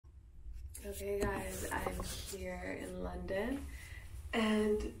Okay guys, I'm here in London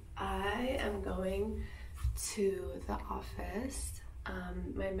and I am going to the office.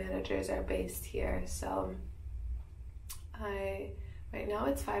 My managers are based here, so right now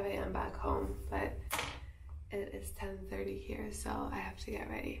it's 5 a.m. back home, but it is 10:30 here, so I have to get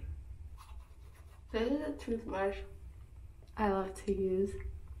ready. This is a toothbrush I love to use.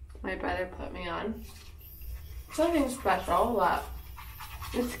 My brother put me on. Something special, but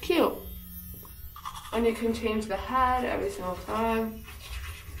it's cute. And you can change the head every single time.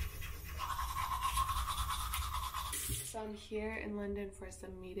 So I'm here in London for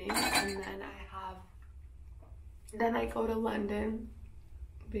some meetings, and then I go to London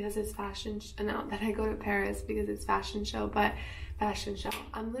because it's fashion no, then I go to Paris because it's fashion show.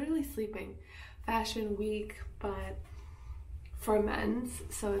 I'm literally sleeping. Fashion week, but for men's,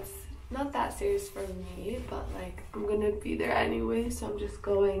 so it's not that serious for me, but like I'm gonna be there anyway, so I'm just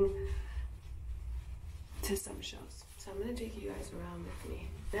going to some shows. So I'm gonna take you guys around with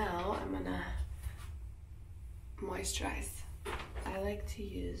me. Now I'm gonna moisturize. I like to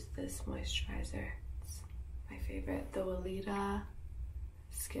use this moisturizer. It's my favorite, the Weleda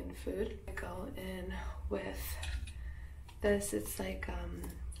Skin Food. I go in with this. It's like I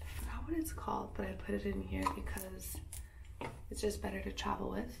forgot what it's called, but I put it in here because it's just better to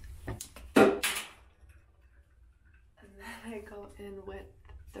travel with. And then I go in with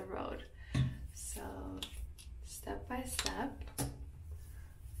the Rhode. So step by step,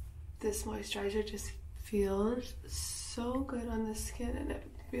 this moisturizer just feels so good on the skin, and it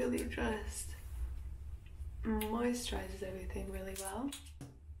really just moisturizes everything really well.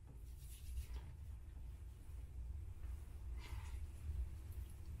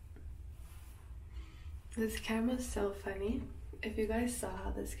 This camera's so funny. If you guys saw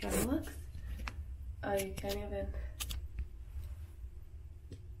how this camera looks, oh, you can't even.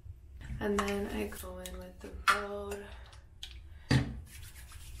 And then I go in with the Rhode,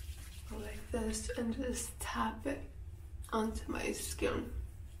 go like this, and just tap it onto my skin.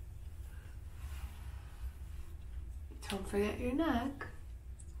 Don't forget your neck.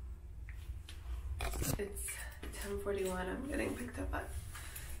 It's 10:41. I'm getting picked up at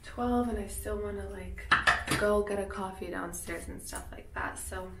 12, and I still want to like go get a coffee downstairs and stuff like that.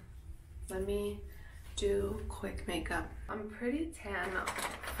 So let me do quick makeup. I'm pretty tan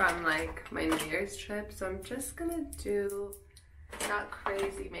from like my New Year's trip, so I'm just gonna do not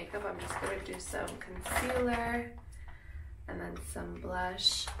crazy makeup. I'm just gonna do some concealer and then some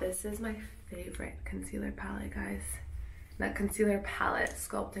blush. This is my favorite concealer palette, guys. Not concealer palette,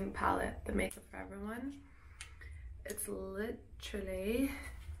 sculpting palette, the Makeup for Everyone. It's literally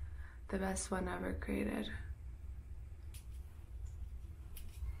the best one ever created.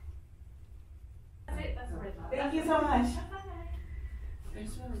 Thank you so much.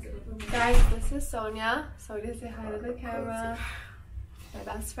 Guys, this is Sonia. Sonia, say hi to the camera. My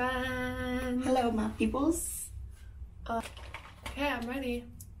best friend. Hello, my peoples. Okay, I'm ready.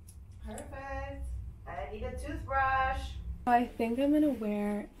 Perfect. I need a toothbrush. I think I'm gonna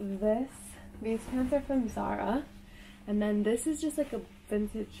wear this. These pants are from Zara. And then this is just like a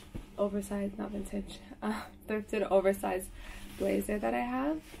vintage, oversized, not vintage, thrifted oversized blazer that I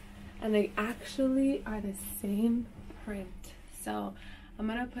have. And they actually are the same print. So I'm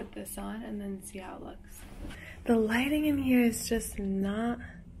gonna put this on and then see how it looks. The lighting in here is just not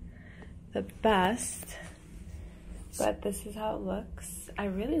the best, but this is how it looks. I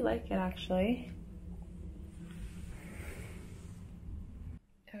really like it actually.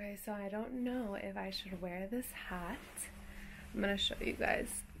 Okay, so I don't know if I should wear this hat. I'm gonna show you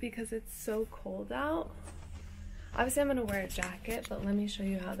guys because it's so cold out. Obviously I'm gonna wear a jacket, but let me show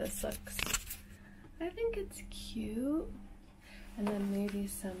you how this looks. I think it's cute. And then maybe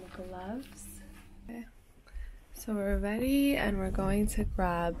some gloves. Okay. So we're ready and we're going to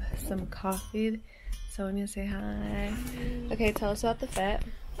grab some coffee. Sonia, say hi. Okay, tell us about the fit.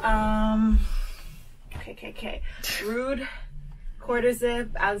 Okay. Rude, quarter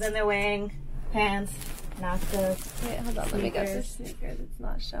zip, Alexander Wang, pants, not the Wait, hold on, let me get the sneakers. It's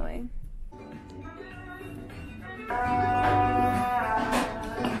not showing.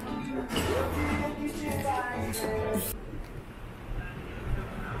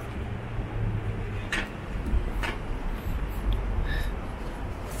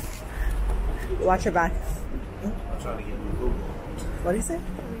 Watch your back. I'm trying to get my Google. What do you say?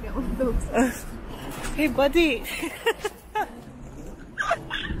 Hey, buddy.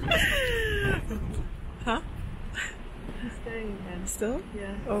 Huh? He's staying again. Still?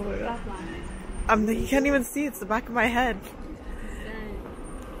 Yeah. Oh my god. You can't even see. It's the back of my head.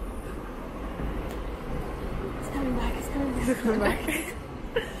 It's coming back. It's coming back.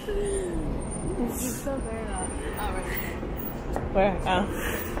 Where? Oh.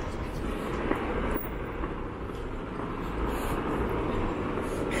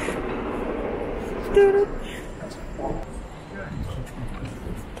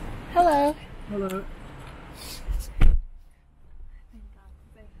 Hello. Hello.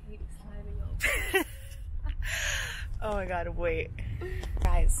 Oh my god, wait.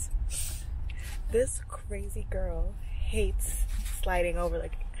 Guys, this crazy girl hates sliding over.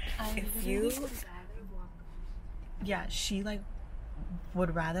 Like, if you... Yeah, she like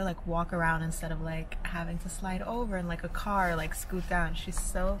would rather like walk around instead of like having to slide over in like a car, like scoot down. She's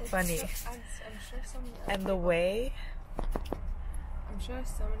so funny. I'm sure And the way... I'm sure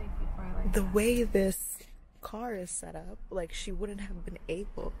so many people are like The way this car is set up, like she wouldn't have been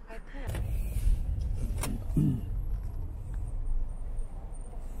able. I could.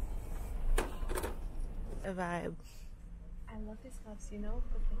 A vibe. I love these cups, you know,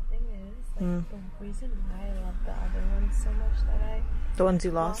 but the thing is, like, the reason why I love the other ones so much that The ones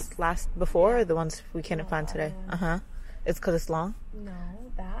you lost before, or the ones we can't find today? It's because it's long? no,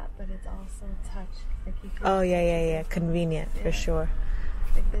 that, but it's also touch. Like, you can, Oh, yeah. Convenient, for sure.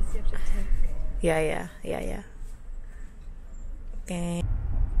 like this, you have to take. Yeah. Okay.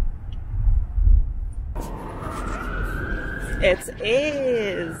 It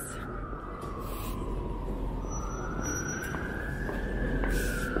is.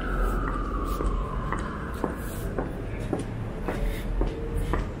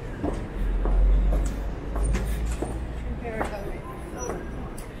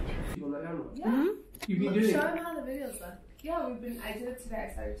 You've been doing Show it. them how the videos look. Yeah, I did it today.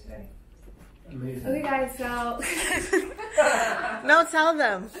 I started today. Amazing. Okay, guys, so. No, tell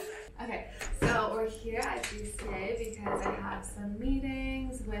them. Okay, so we're here at GCA because I have some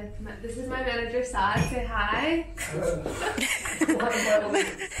meetings with this is my manager, Saad. Say hi.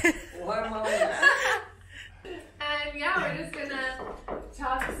 And yeah, we're just gonna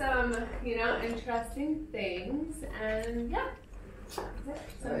talk some, you know, interesting things, and yeah. So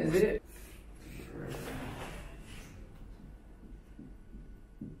Is it?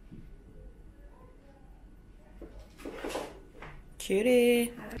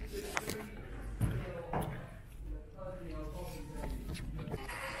 Cutie.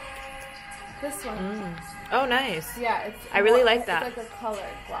 this one. Oh, nice. Yeah, it's. I really like that. It's like a colored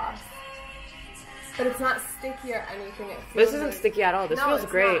gloss, but it's not sticky or anything. It feels This isn't like, sticky at all. This no, feels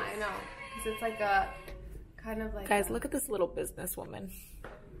it's great. Not, I know, because it's like a kind of like. Guys, look at this little businesswoman.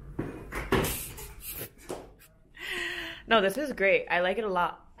 No, this is great. I like it a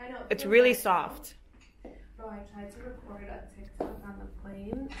lot. I know. It's feels really like- soft. Bro, I tried to record a TikTok on the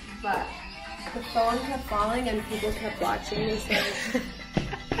plane, but the phone kept falling and people kept watching me. So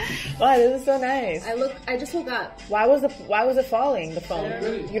Wow, this is so nice. I just woke up. Why was it falling? The phone.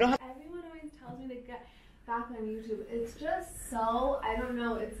 You don't have. Everyone always tells me to get back on YouTube. It's just so, I don't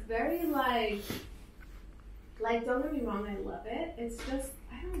know. It's very like don't get me wrong. I love it. It's just,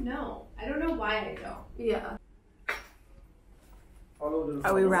 I don't know. I don't know why I don't. Yeah.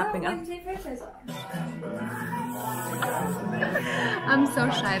 Are we wrapping up? I'm so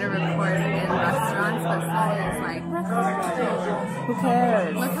shy to record in restaurants, but Sonia is like, Who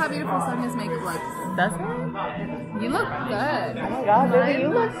cares? look how beautiful Sonia's makeup looks. Does it? You look good. Oh my god, baby, you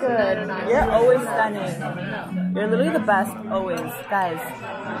look good. You're always stunning. You're literally the best, always. Guys,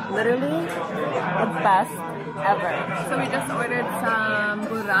 literally the best ever. So we just ordered some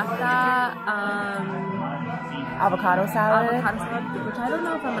burrata, Avocado salad. avocado salad, which I don't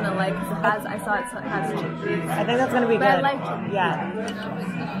know if I'm gonna like because I saw it has chickpeas. I think that's gonna be But I good. like chickpeas. Yeah.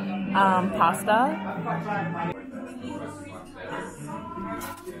 Pasta.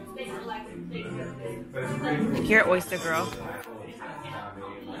 Here, oyster girl.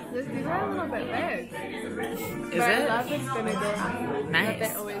 These are a little bit big. Is But I it? love this vinegar that they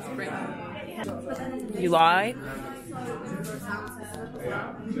Nice. always bring. You lie?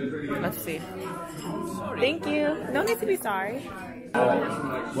 Let's see. Thank you. No need to be sorry.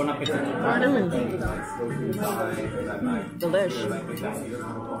 Delish.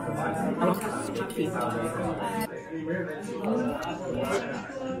 Oh, such a cute.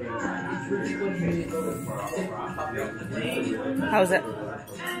 How's it?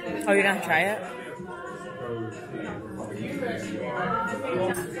 Oh, you're gonna try it?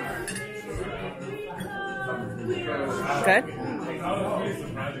 Good?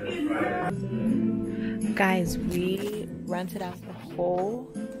 Guys, we rented out the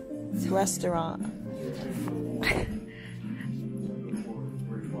whole restaurant.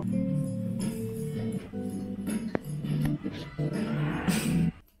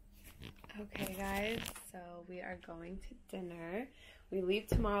 Okay guys, so we are going to dinner. We leave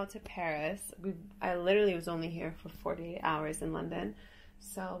tomorrow to Paris. I literally was only here for 48 hours in London.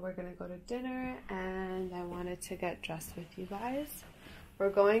 So we're gonna go to dinner, and I wanted to get dressed with you guys. We're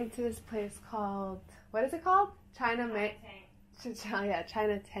going to this place called, what is it called? China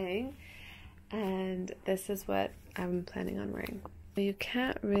Tang. And this is what I'm planning on wearing. You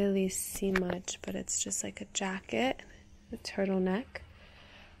can't really see much, but it's just like a jacket, a turtleneck,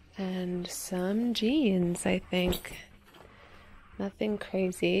 and some jeans, I think. Nothing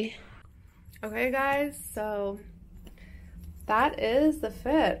crazy. Okay guys, so that is the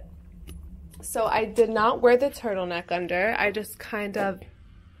fit. So I did not wear the turtleneck under. I just kind of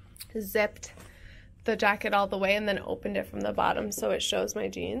zipped the jacket all the way and then opened it from the bottom so it shows my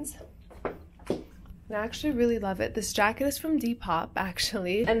jeans. And I actually really love it. This jacket is from Depop,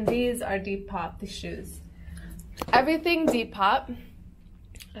 actually. And these are Depop, the shoes. Everything Depop.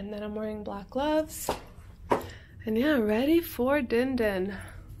 And then I'm wearing black gloves. And yeah, ready for Din Din.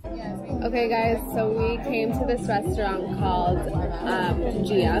 Okay guys, so we came to this restaurant called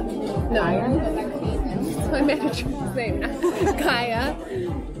Gia. No, that's my manager's name, Kaya.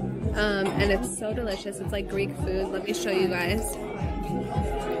 And it's so delicious. It's like Greek food. Let me show you guys.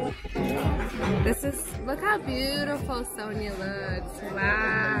 This is, look how beautiful Sonia looks.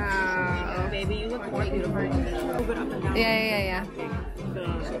 Wow. Baby, you look more beautiful. Yeah.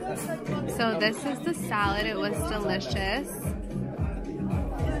 So this is the salad. It was delicious.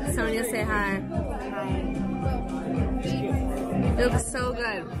 Sonia, say hi. Hi. It looks so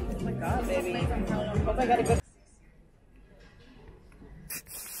good. Oh my god, baby. Hope I got a good.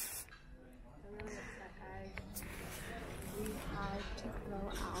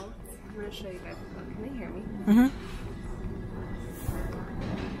 I'm gonna show you guys. Can they hear me?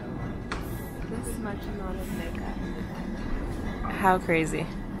 This much amount of makeup. How crazy.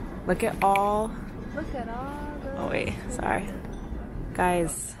 Look at all. Look at all the. Oh wait, sorry.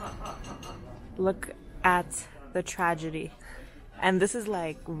 Guys, look at the tragedy. And this is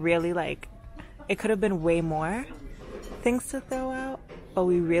like really like, it could have been way more things to throw out, but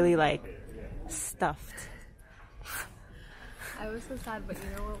we really like stuffed. I was so sad, but you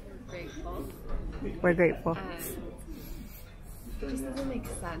know what? We're grateful. We're grateful. It just doesn't make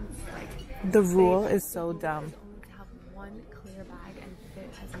sense. Like The rule is so dumb. only to have one clear bag and fit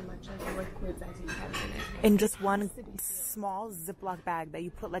as much of liquids as you can in it. In just one small Ziploc bag that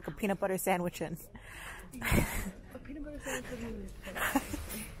you put like a peanut butter sandwich in. A peanut butter sandwich wouldn't even fit.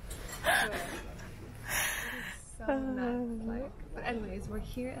 It is so nuts. Like, but anyways, we're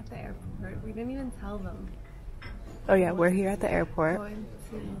here at the airport. We didn't even tell them. Oh yeah, we're here at the airport. Going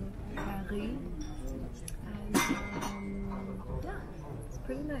to Paris, and yeah, it's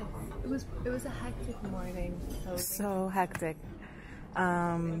pretty nice. It was a hectic morning. So hectic.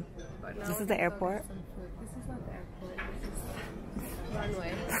 This is the airport. This is not the airport. This is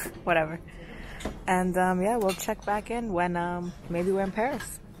runway. Whatever. And yeah, we'll check back in when maybe we're in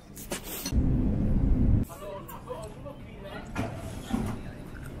Paris.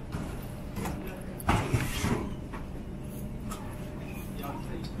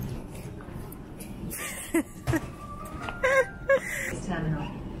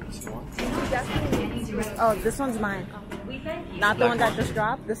 Oh, this one's mine. Not the one that just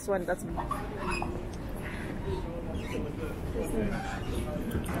dropped. This one, that's mine.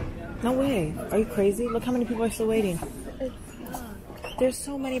 No way. Are you crazy? Look how many people are still waiting. There's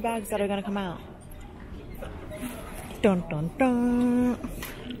so many bags that are gonna come out. Dun dun dun.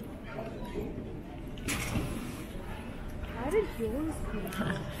 How did yours come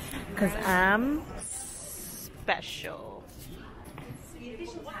out? Because I'm special.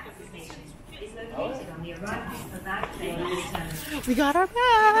 We got our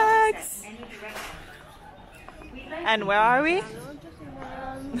bags. And where are we?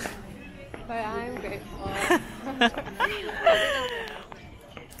 But I'm grateful.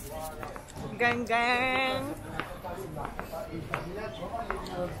 Gang gang.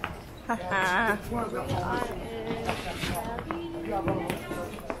 Haha.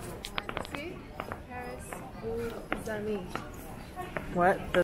 See? Paris, Zami. What?